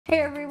Hey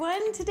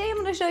everyone, today I'm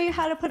going to show you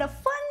how to put a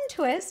fun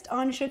twist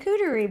on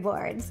charcuterie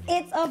boards.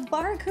 It's a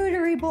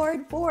Barkuterie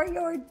board for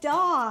your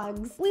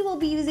dogs. We will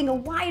be using a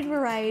wide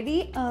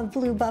variety of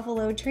Blue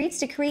Buffalo treats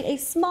to create a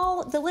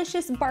small,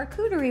 delicious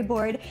Barkuterie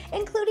board,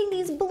 including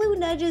these Blue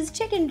Nudges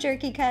chicken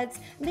jerky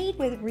cuts made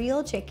with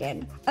real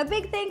chicken. A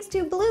big thanks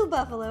to Blue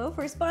Buffalo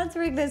for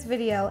sponsoring this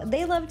video.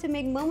 They love to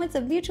make moments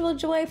of mutual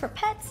joy for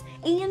pets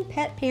and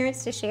pet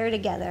parents to share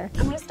together.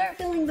 I'm going to start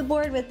filling the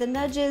board with the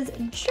Nudges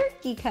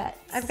jerky cuts.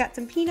 I've got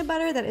some peanut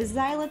butter that is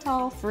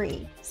xylitol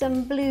free,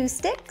 some blue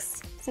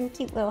sticks, some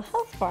cute little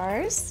health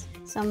bars,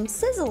 some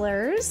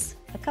sizzlers,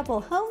 a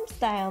couple home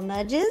style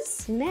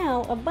nudges,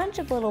 now a bunch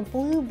of little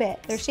blue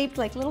bits. They're shaped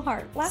like little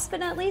hearts. Last but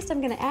not least,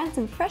 I'm gonna add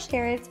some fresh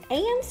carrots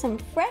and some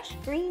fresh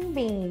green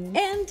beans.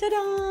 And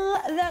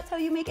ta-da! That's how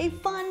you make a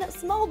fun,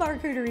 small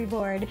Barkuterie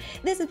board.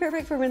 This is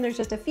perfect for when there's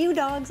just a few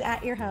dogs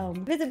at your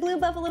home. Visit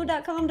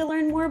bluebuffalo.com to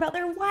learn more about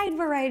their wide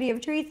variety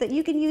of treats that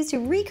you can use to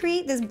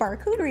recreate this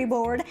Barkuterie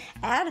board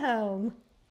at home.